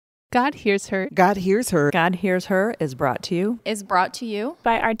God Hears Her. God Hears Her. God Hears Her is brought to you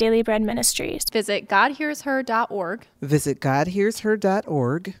by Our Daily Bread Ministries. Visit GodHearsHer.org. Visit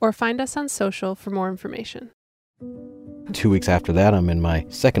GodHearsHer.org. Or find us on social for more information. 2 weeks after that, I'm in my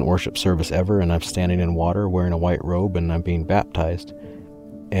second worship service ever, and I'm standing in water wearing a white robe, and I'm being baptized.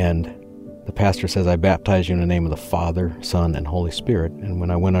 And the pastor says, I baptize you in the name of the Father, Son, and Holy Spirit. And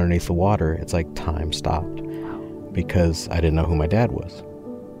when I went underneath the water, it's like time stopped because I didn't know who my dad was.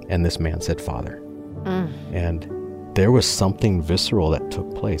 And this man said, Father. And there was something visceral that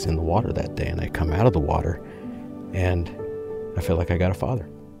took place in the water that day. And I come out of the water, and I feel like I got a father.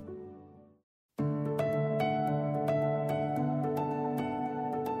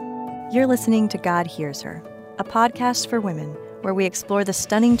 You're listening to God Hears Her, a podcast for women where we explore the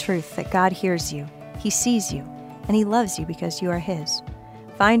stunning truth that God hears you, He sees you, and He loves you because you are His.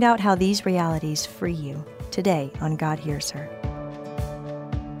 Find out how these realities free you today on God Hears Her.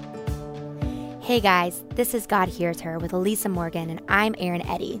 Hey guys, this is God Hears Her with Elisa Morgan, and I'm Erin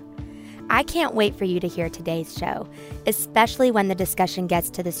Eddy. I can't wait for you to hear today's show, especially when the discussion gets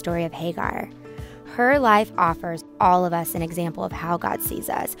to the story of Hagar. Her life offers all of us an example of how God sees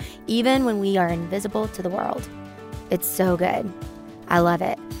us, even when we are invisible to the world. It's so good. I love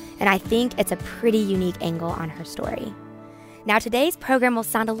it, and I think it's a pretty unique angle on her story. Now, today's program will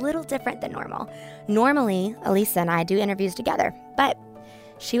sound a little different than normal. Normally, Elisa and I do interviews together, but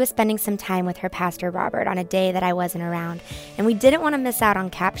she was spending some time with her pastor, Robert, on a day that I wasn't around, and we didn't want to miss out on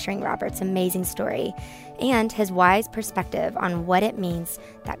capturing Robert's amazing story and his wise perspective on what it means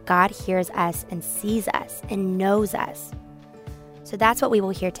that God hears us and sees us and knows us. So that's what we will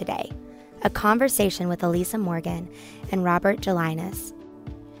hear today, a conversation with Elisa Morgan and Robert Gelinas.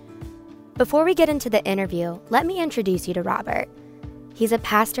 Before we get into the interview, let me introduce you to Robert. He's a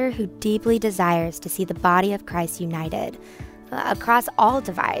pastor who deeply desires to see the body of Christ united across all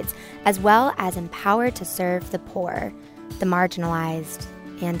divides, as well as empowered to serve the poor, the marginalized,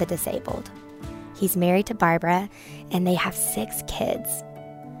 and the disabled. He's married to Barbara, and they have 6 kids.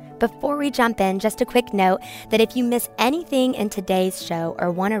 Before we jump in, just a quick note that if you miss anything in today's show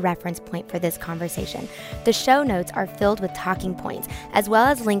or want a reference point for this conversation, the show notes are filled with talking points, as well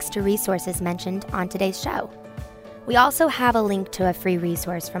as links to resources mentioned on today's show. We also have a link to a free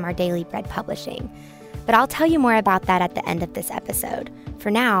resource from Our Daily Bread Publishing, but I'll tell you more about that at the end of this episode. For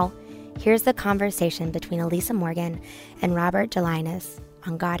now, here's the conversation between Elisa Morgan and Robert Gelinas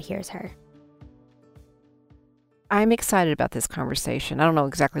on God Hears Her. I'm excited about this conversation. I don't know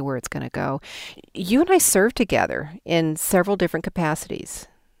exactly where it's going to go. You and I served together in several different capacities.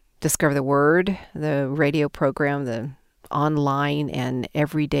 Discover the Word, the radio program, the online and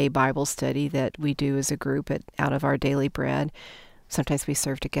everyday Bible study that we do as a group out of Our Daily Bread. Sometimes we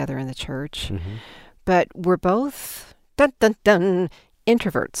serve together in the church. Mm-hmm. But we're both,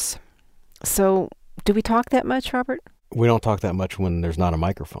 introverts. So do we talk that much, Robert? We don't talk that much when there's not a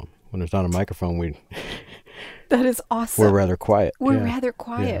microphone. When there's not a microphone, we... That is awesome. We're rather quiet. We're rather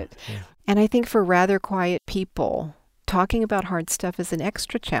quiet. Yeah. And I think for rather quiet people, talking about hard stuff is an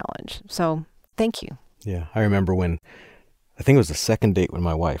extra challenge. So thank you. Yeah. I remember when, I think it was the second date with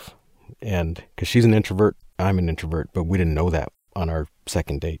my wife. And because she's an introvert, I'm an introvert, but we didn't know that on our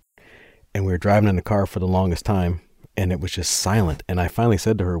second date. And we were driving in the car for the longest time, and it was just silent. And I finally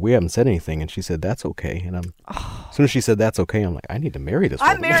said to her, we haven't said anything. And she said, that's okay. And as soon as she said, that's okay, I'm like, I need to marry this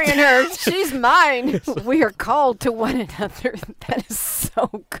woman. I'm marrying her. She's mine. We are called to one another. That is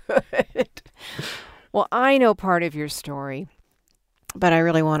so good. Well, I know part of your story, but I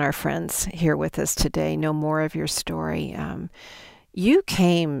really want our friends here with us today know more of your story. You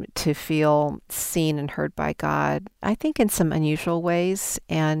came to feel seen and heard by God, I think in some unusual ways,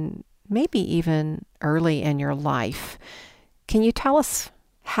 and maybe even early in your life. Can you tell us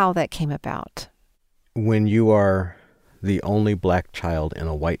how that came about? When you are the only black child in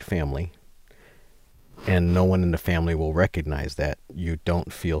a white family, and no one in the family will recognize that, you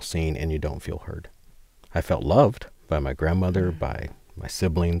don't feel seen and you don't feel heard. I felt loved by my grandmother, by my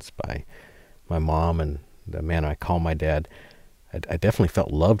siblings, by my mom, and the man I call my dad. I definitely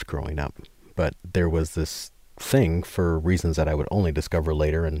felt loved growing up, but there was this thing, for reasons that I would only discover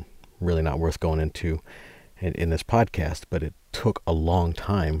later and really not worth going into in this podcast, but it took a long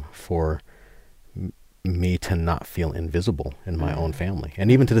time for me to not feel invisible in my own family. And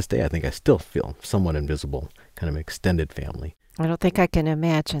even to this day, I think I still feel somewhat invisible, kind of extended family. I don't think I can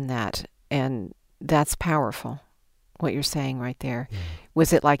imagine that. And that's powerful, what you're saying right there. Mm.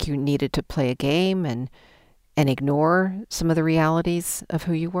 Was it like you needed to play a game and ignore some of the realities of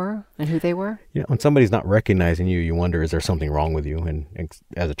who you were and who they were? Yeah, when somebody's not recognizing you, you wonder, is there something wrong with you? And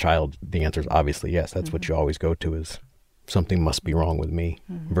as a child, the answer is obviously yes. That's what you always go to, is something must be wrong with me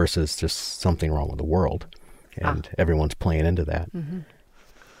versus just something wrong with the world. And everyone's playing into that.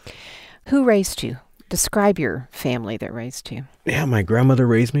 Who raised you? Describe your family that raised you. Yeah, my grandmother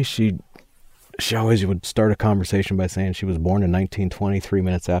raised me. She always would start a conversation by saying she was born in 1920, 3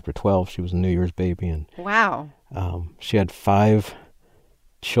 minutes after 12. She was a New Year's baby. And wow. She had 5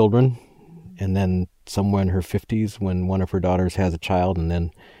 children, and then somewhere in her 50s when one of her daughters has a child, and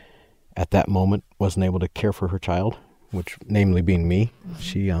then at that moment wasn't able to care for her child, which namely being me,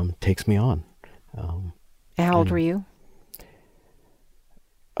 she takes me on. How old were you?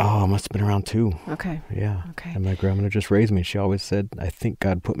 Oh, I must have been around 2. Okay. Yeah. Okay. And my grandmother just raised me. She always said, I think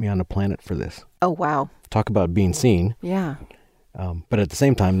God put me on the planet for this. Oh, wow. Talk about being seen. Yeah. But at the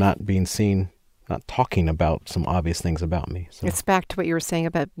same time, not being seen, not talking about some obvious things about me. So. It's back to what you were saying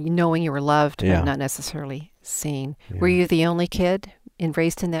about knowing you were loved, but not necessarily seen. Yeah. Were you the only kid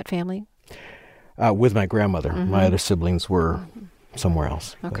raised in that family? With my grandmother. My other siblings were somewhere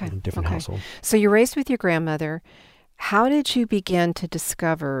else. Okay. In a different household. So you're raised with your grandmother. How did you begin to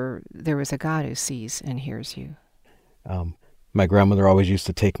discover there was a God who sees and hears you? My grandmother always used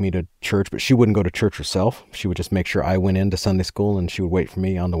to take me to church, but she wouldn't go to church herself. She would just make sure I went into Sunday school, and she would wait for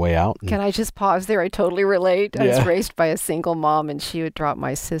me on the way out. Can I just pause there? I totally relate. I was raised by a single mom, and she would drop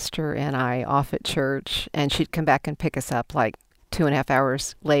my sister and I off at church, and she'd come back and pick us up like 2.5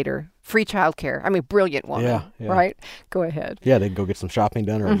 hours later. Free childcare. I mean, brilliant woman, right? Go ahead. Yeah, they'd go get some shopping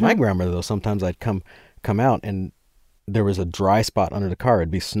done. Or my grandmother, though, sometimes I'd come out, and there was a dry spot under the car.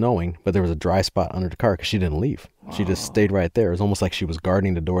 It'd be snowing, but there was a dry spot under the car because she didn't leave. Wow. She just stayed right there. It was almost like she was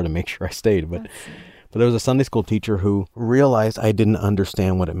guarding the door to make sure I stayed. But there was a Sunday school teacher who realized I didn't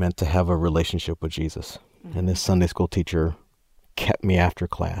understand what it meant to have a relationship with Jesus. And this Sunday school teacher kept me after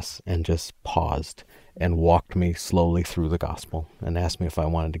class and just paused and walked me slowly through the gospel and asked me if I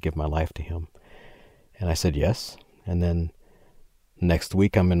wanted to give my life to him. And I said yes. And then next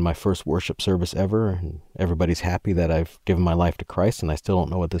week, I'm in my first worship service ever, and everybody's happy that I've given my life to Christ, and I still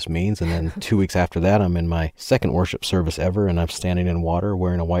don't know what this means. And then 2 weeks after that, I'm in my second worship service ever, and I'm standing in water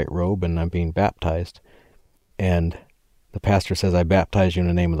wearing a white robe, and I'm being baptized. And the pastor says, I baptize you in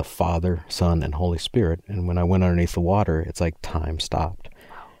the name of the Father, Son, and Holy Spirit. And when I went underneath the water, it's like time stopped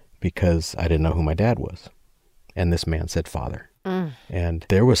because I didn't know who my dad was. And this man said, Father. And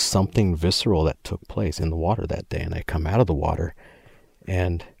there was something visceral that took place in the water that day, and I come out of the water,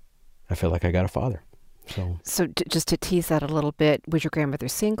 and I feel like I got a father. So just to tease that a little bit, was your grandmother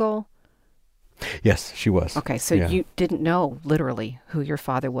single? Yes, she was. Okay, so you didn't know literally who your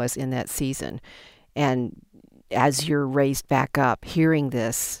father was in that season. And as you're raised back up, hearing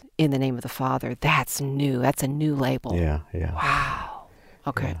this in the name of the Father, that's new. That's a new label. Yeah. Wow.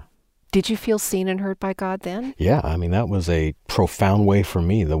 Okay. Yeah. Did you feel seen and heard by God then? Yeah, I mean, that was a profound way for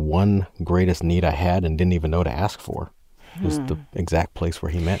me. The one greatest need I had and didn't even know to ask for was the exact place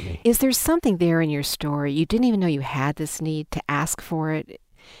where he met me. Is there something there in your story? You didn't even know you had this need to ask for it.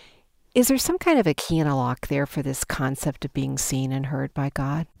 Is there some kind of a key in a lock there for this concept of being seen and heard by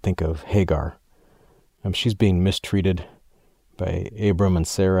God? Think of Hagar. She's being mistreated by Abram and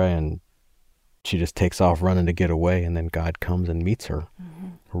Sarah, and she just takes off running to get away, and then God comes and meets her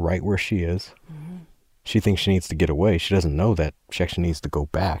right where she is. She thinks she needs to get away. She doesn't know that she actually needs to go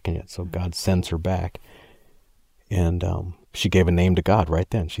back, and yet so God sends her back. And she gave a name to God right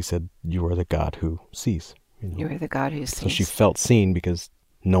then. She said, you are the God who sees. You are the God who sees. So she felt seen because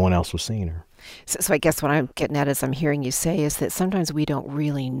no one else was seeing her. So I guess what I'm getting at as I'm hearing you say is that sometimes we don't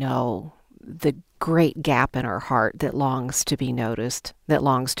really know the great gap in our heart that longs to be noticed, that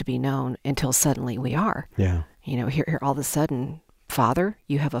longs to be known, until suddenly we are. Yeah. Here all of a sudden, Father,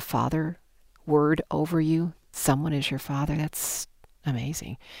 you have a Father word over you. Someone is your Father. That's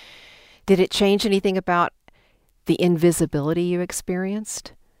amazing. Did it change anything about the invisibility you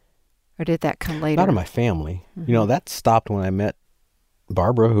experienced? Or did that come later? Not in my family. That stopped when I met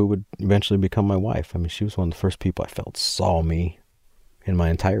Barbara, who would eventually become my wife. She was one of the first people I felt saw me in my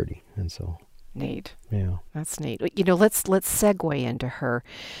entirety. And so... Neat. Yeah. That's neat. Let's segue into her.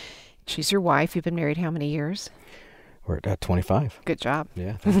 She's your wife. You've been married how many years? We're at 25. Good job.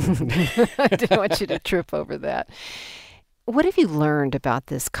 Yeah. I didn't want you to trip over that. What have you learned about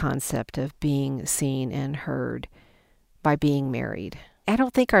this concept of being seen and heard by being married? I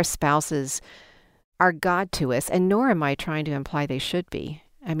don't think our spouses are God to us, and nor am I trying to imply they should be.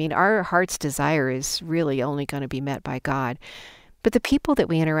 Our heart's desire is really only going to be met by God. But the people that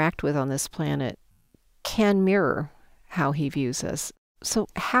we interact with on this planet can mirror how he views us. So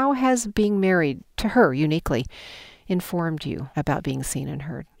how has being married to her uniquely informed you about being seen and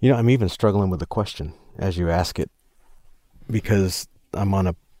heard? I'm even struggling with the question as you ask it, because I'm on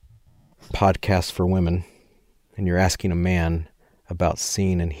a podcast for women, and you're asking a man about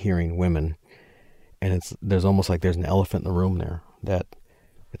seeing and hearing women, and there's almost like there's an elephant in the room there, that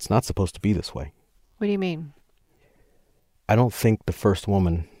it's not supposed to be this way. What do you mean? I don't think the first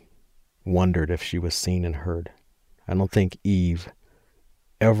woman wondered if she was seen and heard. I don't think Eve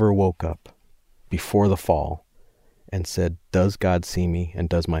ever woke up before the fall and said, does God see me and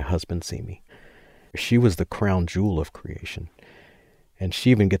does my husband see me? She was the crown jewel of creation. And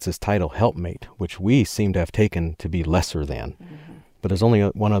she even gets this title, helpmate, which we seem to have taken to be lesser than. Mm-hmm. But there's only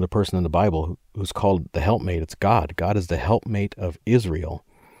one other person in the Bible who's called the helpmate. It's God. God is the helpmate of Israel.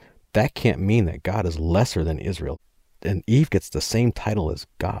 That can't mean that God is lesser than Israel. And Eve gets the same title as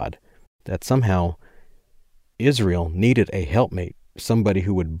God. That somehow Israel needed a helpmate, somebody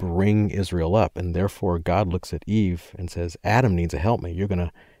who would bring Israel up. And therefore God looks at Eve and says, Adam needs a helpmate.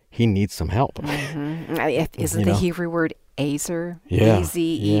 He needs some help. Mm-hmm. Isn't the Hebrew word Azer? Yeah.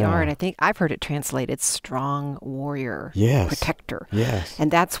 A-Z-E-R. Yeah. And I think I've heard it translated strong warrior, yes. protector. Yes.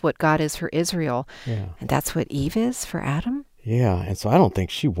 And that's what God is for Israel. Yeah. And that's what Eve is for Adam? Yeah. And so I don't think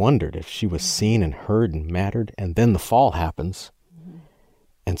she wondered if she was seen and heard and mattered. And then the fall happens. Mm-hmm.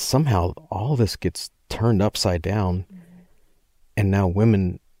 And somehow all this gets turned upside down. Mm-hmm. And now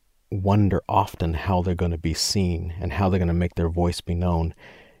women wonder often how they're going to be seen and how they're going to make their voice be known.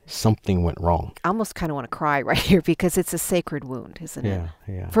 Something went wrong. I almost kind of want to cry right here because it's a sacred wound, isn't it?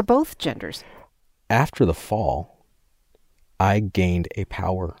 Yeah. For both genders. After the fall, I gained a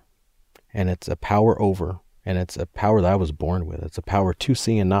power, and it's a power over, and it's a power that I was born with. It's a power to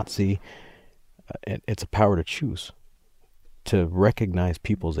see and not see. It's a power to choose, to recognize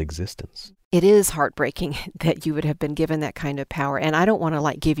people's existence. It is heartbreaking that you would have been given that kind of power. And I don't want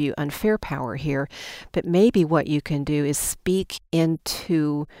to give you unfair power here, but maybe what you can do is speak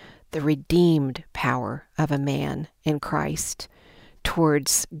into the redeemed power of a man in Christ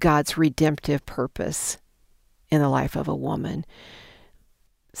towards God's redemptive purpose in the life of a woman.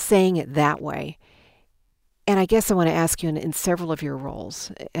 Saying it that way. And I guess I want to ask you in several of your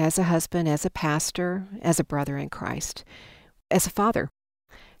roles, as a husband, as a pastor, as a brother in Christ, as a father.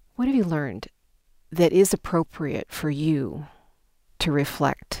 What have you learned that is appropriate for you to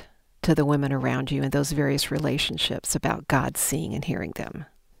reflect to the women around you in those various relationships about God seeing and hearing them?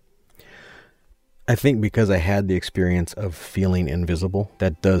 I think because I had the experience of feeling invisible,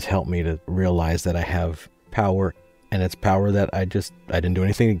 that does help me to realize that I have power, and it's power that I didn't do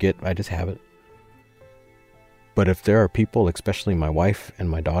anything to get, I just have it. But if there are people, especially my wife and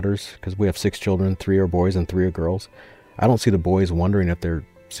my daughters, because we have 6 children, 3 are boys and 3 are girls, I don't see the boys wondering if they're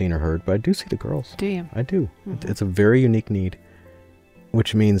seen or heard, but I do see the girls. Do you? I do. Mm-hmm. It's a very unique need,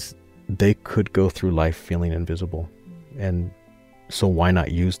 which means they could go through life feeling invisible. And so why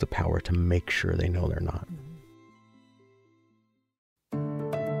not use the power to make sure they know they're not?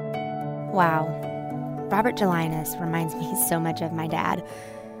 Wow. Robert Gelinas reminds me so much of my dad.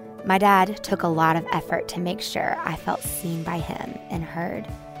 My dad took a lot of effort to make sure I felt seen by him and heard.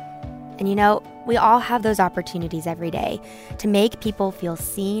 And we all have those opportunities every day to make people feel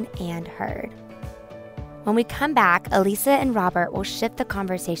seen and heard. When we come back, Elisa and Robert will shift the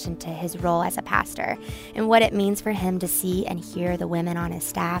conversation to his role as a pastor and what it means for him to see and hear the women on his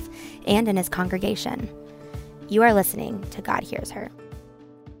staff and in his congregation. You are listening to God Hears Her.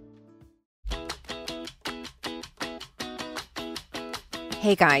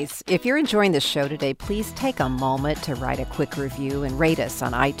 Hey guys, if you're enjoying this show today, please take a moment to write a quick review and rate us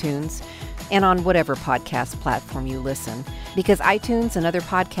on iTunes and on whatever podcast platform you listen, because iTunes and other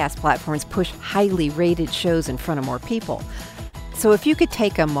podcast platforms push highly rated shows in front of more people. So if you could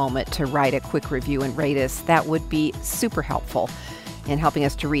take a moment to write a quick review and rate us, that would be super helpful in helping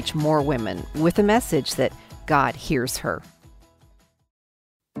us to reach more women with a message that God hears her.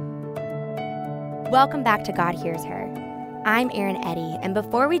 Welcome back to God Hears Her. I'm Erin Eddy, and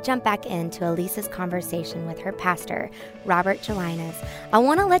before we jump back into Elisa's conversation with her pastor, Robert Gelinas, I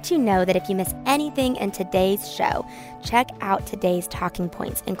want to let you know that if you miss anything in today's show, check out today's talking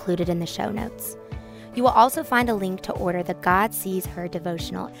points included in the show notes. You will also find a link to order the God Sees Her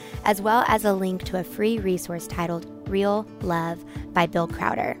devotional, as well as a link to a free resource titled Real Love by Bill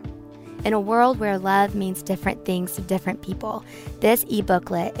Crowder. In a world where love means different things to different people, this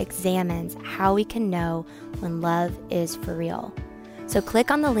e-booklet examines how we can know when love is for real. So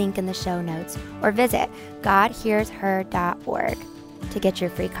click on the link in the show notes or visit godhearsher.org to get your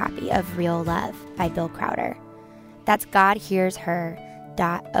free copy of Real Love by Bill Crowder. That's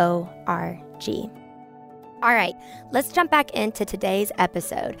godhearsher.org. All right, let's jump back into today's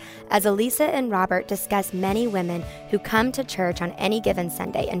episode as Elisa and Robert discuss many women who come to church on any given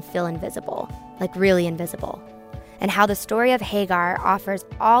Sunday and feel invisible, like really invisible. and how the story of Hagar offers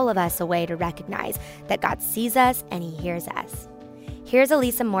all of us a way to recognize that God sees us and he hears us. Here's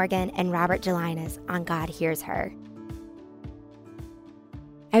Elisa Morgan and Robert Gelinas on God Hears Her.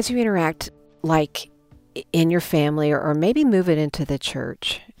 As you interact, like in your family, or maybe move it into the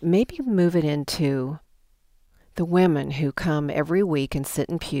church, maybe move it into the women who come every week and sit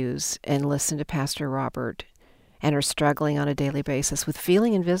in pews and listen to Pastor Robert and are struggling on a daily basis with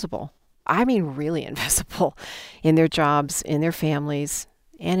feeling invisible. I mean, really invisible in their jobs, in their families,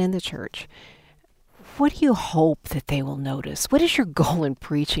 and in the church. What do you hope that they will notice? What is your goal in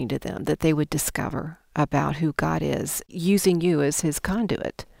preaching to them that they would discover about who God is, using you as his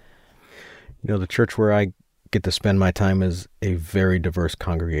conduit? You know, the church where I get to spend my time is a very diverse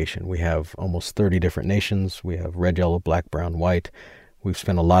congregation. We have almost 30 different nations. We have red, yellow, black, brown, white. We've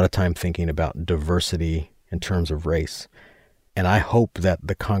spent a lot of time thinking about diversity in terms of race. And I hope that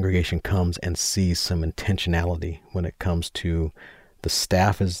the congregation comes and sees some intentionality when it comes to the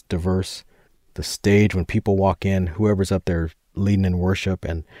staff is diverse, the stage, when people walk in, whoever's up there leading in worship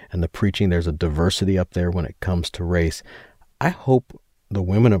and the preaching, there's a diversity up there when it comes to race. I hope the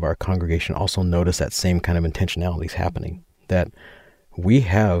women of our congregation also notice that same kind of intentionality is happening, that we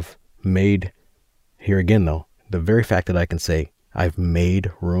have made, here again though, the very fact that I can say, I've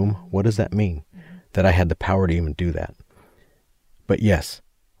made room, what does that mean? That I had the power to even do that. But yes,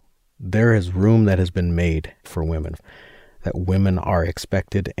 there is room that has been made for women, that women are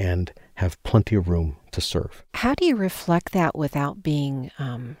expected and have plenty of room to serve. How do you reflect that without being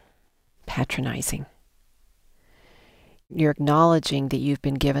patronizing? You're acknowledging that you've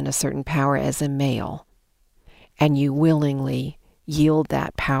been given a certain power as a male, and you willingly yield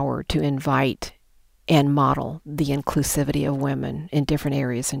that power to invite and model the inclusivity of women in different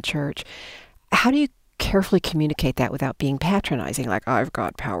areas in church. How do you carefully communicate that without being patronizing, like, I've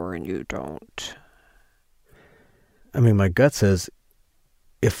got power and you don't? I mean, my gut says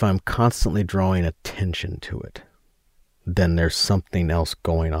if I'm constantly drawing attention to it, then there's something else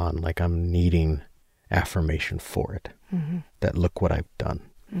going on, like I'm needing affirmation for it. Mm-hmm. That look what I've done.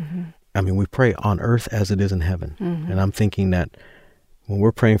 Mm-hmm. I mean, we pray on earth as it is in heaven. Mm-hmm. And I'm thinking that when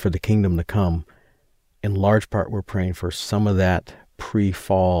we're praying for the kingdom to come, in large part, we're praying for some of that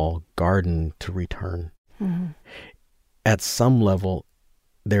pre-fall garden to return. Mm-hmm. At some level,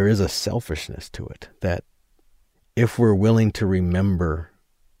 there is a selfishness to it, that if we're willing to remember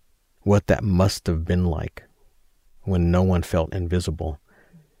what that must have been like when no one felt invisible,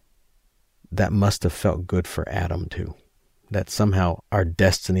 that must have felt good for Adam too. That somehow our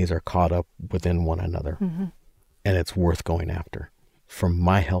destinies are caught up within one another. Mm-hmm. And it's worth going after. For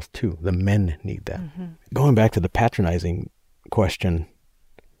my health too. The men need that. Mm-hmm. Going back to the patronizing question,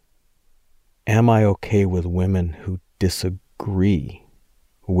 am I okay with women who disagree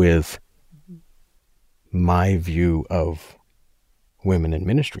with my view of women in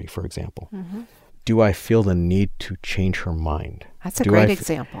ministry, for example? Mm-hmm. Do I feel the need to change her mind? That's a great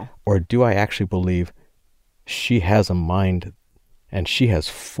example. Or do I actually believe she has a mind and she has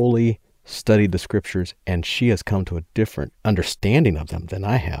fully studied the scriptures and she has come to a different understanding of them than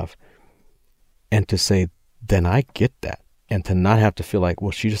I have? And to say, then I get that. And to not have to feel like,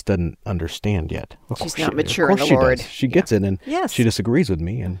 well, she just doesn't understand yet. She's not mature in the Lord. She gets it, and she disagrees with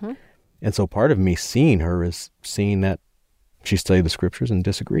me. And so part of me seeing her is seeing that she studied the scriptures and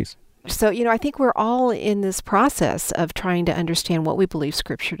disagrees. So, I think we're all in this process of trying to understand what we believe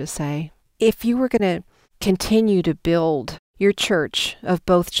Scripture to say. If you were going to continue to build your church of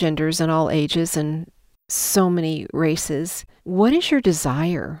both genders and all ages and so many races, what is your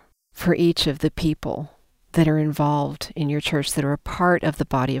desire for each of the people that are involved in your church, that are a part of the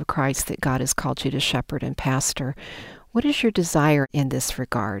body of Christ that God has called you to shepherd and pastor? What is your desire in this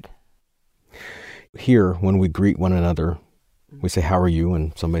regard? Here, when we greet one another, we say, how are you?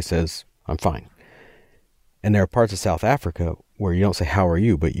 And somebody says, I'm fine. And there are parts of South Africa where you don't say, how are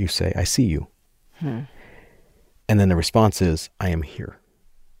you? But you say, I see you. And then the response is, I am here.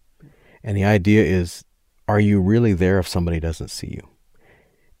 And the idea is, are you really there if somebody doesn't see you?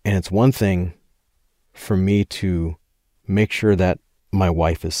 And it's one thing for me to make sure that my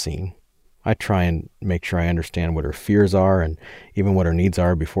wife is seen. I try and make sure I understand what her fears are and even what her needs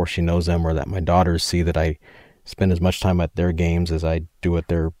are before she knows them, or that my daughters see that I spend as much time at their games as I do at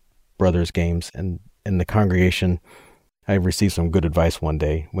their brothers' games. And in the congregation, I received some good advice one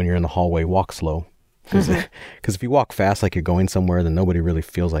day. When you're in the hallway, walk slow. Because if you walk fast like you're going somewhere, then nobody really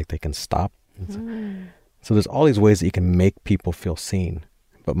feels like they can stop. So there's all these ways that you can make people feel seen.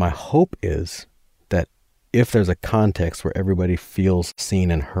 But my hope is that if there's a context where everybody feels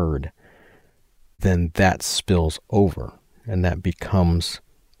seen and heard, then that spills over. And that becomes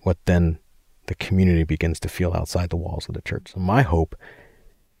what then the community begins to feel outside the walls of the church. So my hope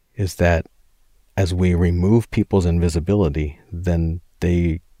is that as we remove people's invisibility, then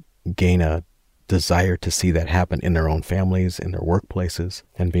they gain a desire to see that happen in their own families, in their workplaces,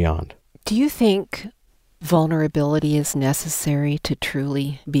 and beyond. Do you think vulnerability is necessary to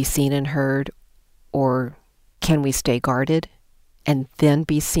truly be seen and heard, or can we stay guarded and then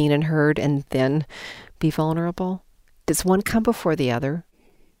be seen and heard and then be vulnerable? Does one come before the other?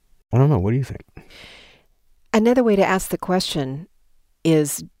 I don't know. What do you think? Another way to ask the question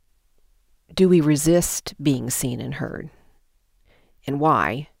is, do we resist being seen and heard? And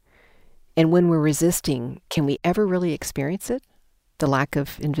why? And when we're resisting, can we ever really experience it? The lack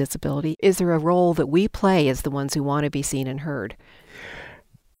of invisibility? Is there a role that we play as the ones who want to be seen and heard?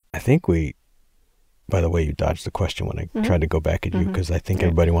 I think by the way, you dodged the question when I tried to go back at you, because I think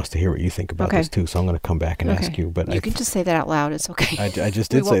everybody wants to hear what you think about this too. So I'm going to come back and ask you. But you can just say that out loud. It's okay. I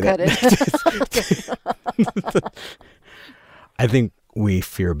just did say that. I think we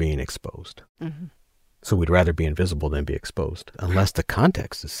fear being exposed. So we'd rather be invisible than be exposed, unless the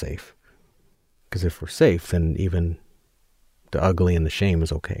context is safe. Because if we're safe, then even the ugly and the shame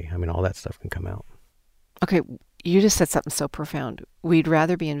is okay. I mean, all that stuff can come out. Okay, you just said something so profound. We'd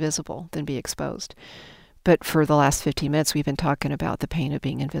rather be invisible than be exposed. But for the last 15 minutes, we've been talking about the pain of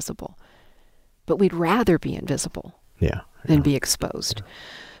being invisible. But we'd rather be invisible than be exposed.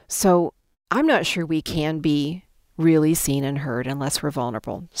 So I'm not sure we can be really seen and heard unless we're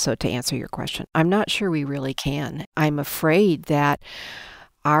vulnerable. So to answer your question, I'm not sure we really can. I'm afraid that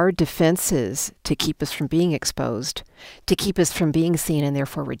our defenses to keep us from being exposed, to keep us from being seen and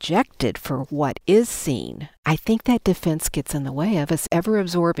therefore rejected for what is seen, I think that defense gets in the way of us ever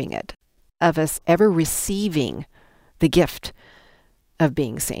absorbing it, of us ever receiving the gift of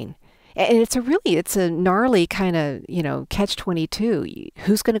being seen. And it's a gnarly kind of, catch-22.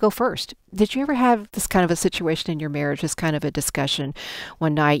 Who's going to go first? Did you ever have this kind of a situation in your marriage, this kind of a discussion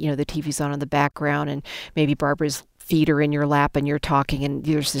one night, the TV's on in the background and maybe Barbara's feet are in your lap and you're talking and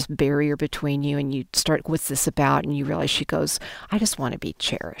there's this barrier between you and you start, what's this about? And you realize she goes, I just want to be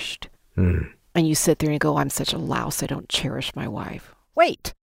cherished. And you sit there and you go, I'm such a louse, I don't cherish my wife.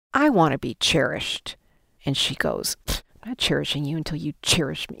 Wait, I want to be cherished. And she goes, I'm not cherishing you until you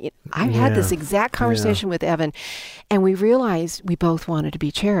cherish me. I had this exact conversation with Evan, and we realized we both wanted to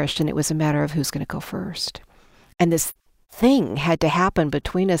be cherished, and it was a matter of who's going to go first. And this thing had to happen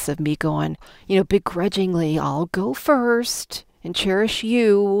between us of me going, begrudgingly, I'll go first and cherish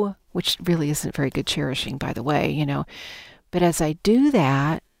you, which really isn't very good cherishing, by the way, But as I do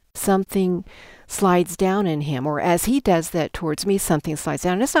that, something slides down in him, or as he does that towards me, something slides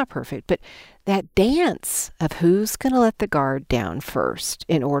down. And it's not perfect, but that dance of who's going to let the guard down first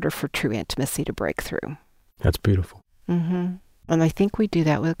in order for true intimacy to break through. That's beautiful. And I think we do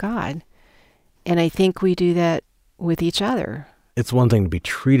that with God. And I think we do that with each other. It's one thing to be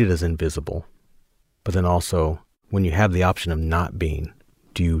treated as invisible, but then also when you have the option of not being,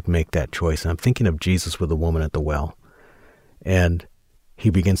 do you make that choice? And I'm thinking of Jesus with the woman at the well, and he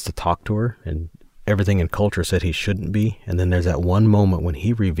begins to talk to her, and everything in culture said he shouldn't be. And then there's that one moment when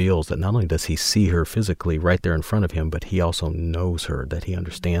he reveals that not only does he see her physically right there in front of him, but he also knows her, that he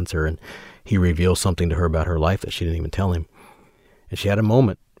understands her, and he reveals something to her about her life that she didn't even tell him. And she had a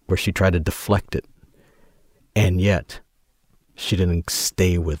moment where she tried to deflect it, and yet she didn't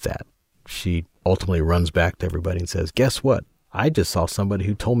stay with that. She ultimately runs back to everybody and says, guess what? I just saw somebody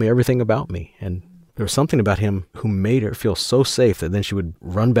who told me everything about me. And there was something about him who made her feel so safe that then she would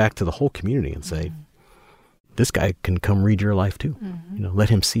run back to the whole community and say, this guy can come read your life too. Let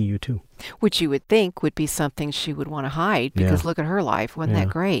him see you too. Which you would think would be something she would want to hide, because look at her life. Wasn't that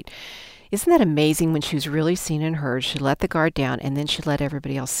great? Isn't that amazing? When she was really seen and heard, she let the guard down, and then she let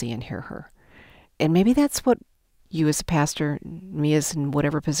everybody else see and hear her. And maybe that's what you as a pastor, me as in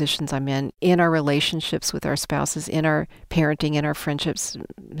whatever positions I'm in our relationships with our spouses, in our parenting, in our friendships,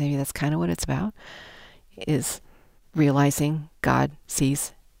 maybe that's kind of what it's about, is realizing God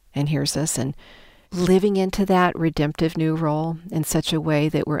sees and hears us and living into that redemptive new role in such a way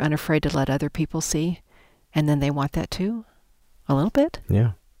that we're unafraid to let other people see, and then they want that too, a little bit.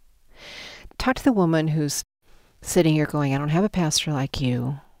 Yeah. Talk to the woman who's sitting here going, I don't have a pastor like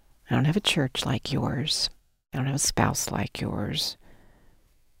you. I don't have a church like yours. I don't have a spouse like yours.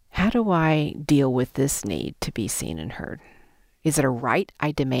 How do I deal with this need to be seen and heard? Is it a right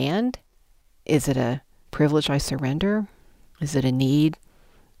I demand? Is it a privilege I surrender? Is it a need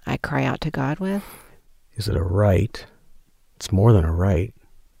I cry out to God with? Is it a right? It's more than a right.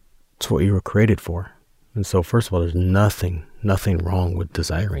 It's what you were created for. And so first of all, there's nothing wrong with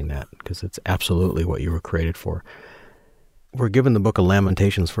desiring that, because it's absolutely what you were created for. we're given the book of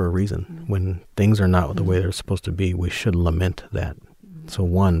Lamentations for a reason. When things are not the way they're supposed to be, we should lament that. So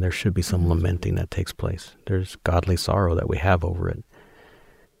one, there should be some lamenting that takes place. There's godly sorrow that we have over it.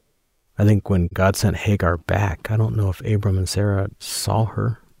 I think when God sent Hagar back, I don't know if Abram and Sarah saw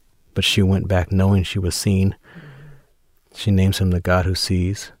her, but she went back knowing she was seen. She names him the God who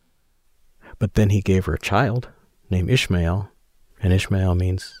sees. But then he gave her a child named Ishmael, and Ishmael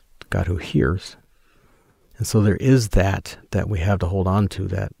means God who hears. And so there is that we have to hold on to,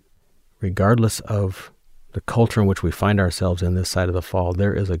 that regardless of the culture in which we find ourselves in this side of the fall,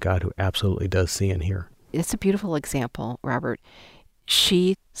 there is a God who absolutely does see and hear. It's a beautiful example, Robert.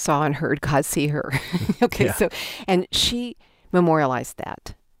 She saw and heard God see her. Okay, Yeah. so, and she memorialized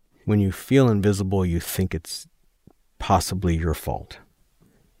that. When you feel invisible, you think it's possibly your fault.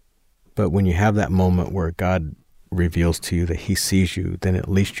 But when you have that moment where God reveals to you that he sees you, then at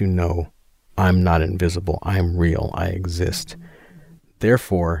least you know, I'm not invisible. I'm real. I exist.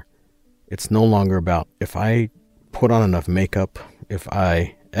 Therefore, it's no longer about if I put on enough makeup, if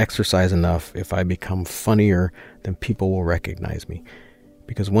I exercise enough, if I become funnier, then people will recognize me.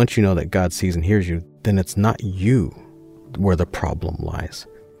 Because once you know that God sees and hears you, then it's not you where the problem lies.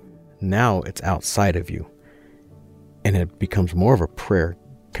 Now it's outside of you. And it becomes more of a prayer.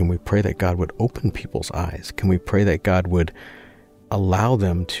 Can we pray that God would open people's eyes? Can we pray that God would allow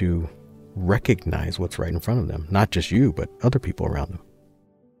them to recognize what's right in front of them? Not just you, but other people around them.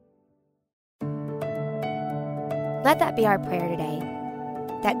 Let that be our prayer today,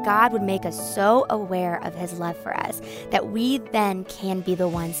 that God would make us so aware of his love for us that we then can be the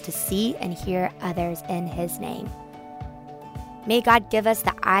ones to see and hear others in his name. May God give us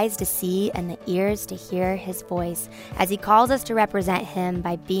the eyes to see and the ears to hear his voice as he calls us to represent him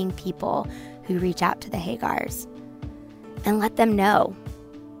by being people who reach out to the Hagars. And let them know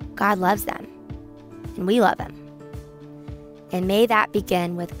God loves them and we love him. And may that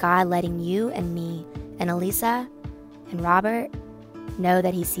begin with God letting you and me and Elisa and Robert know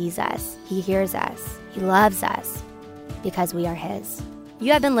that he sees us, he hears us, he loves us because we are his.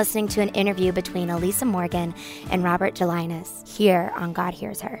 You have been listening to an interview between Elisa Morgan and Robert Gelinas here on God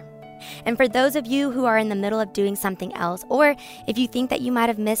Hears Her. And for those of you who are in the middle of doing something else, or if you think that you might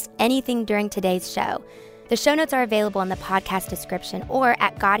have missed anything during today's show, the show notes are available in the podcast description or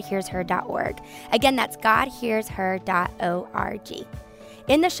at godhearsher.org. Again, that's godhearsher.org.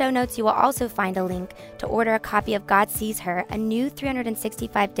 In the show notes, you will also find a link to order a copy of God Sees Her, a new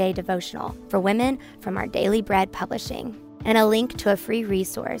 365-day devotional for women from Our Daily Bread Publishing, and a link to a free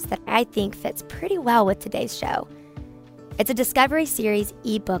resource that I think fits pretty well with today's show. It's a Discovery Series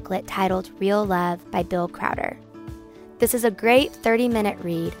e-booklet titled Real Love by Bill Crowder. This is a great 30-minute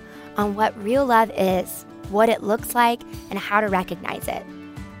read on what real love is, what it looks like, and how to recognize it.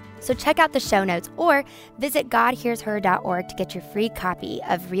 So check out the show notes or visit godhearsher.org to get your free copy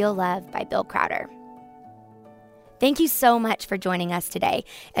of Real Love by Bill Crowder. Thank you so much for joining us today.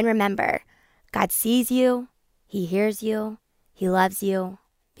 And remember, God sees you, he hears you, he loves you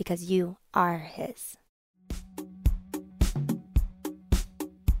because you are his.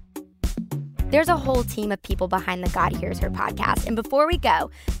 There's a whole team of people behind the God Hears Her podcast. And before we go,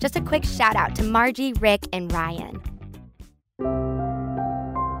 just a quick shout out to Margie, Rick, and Ryan.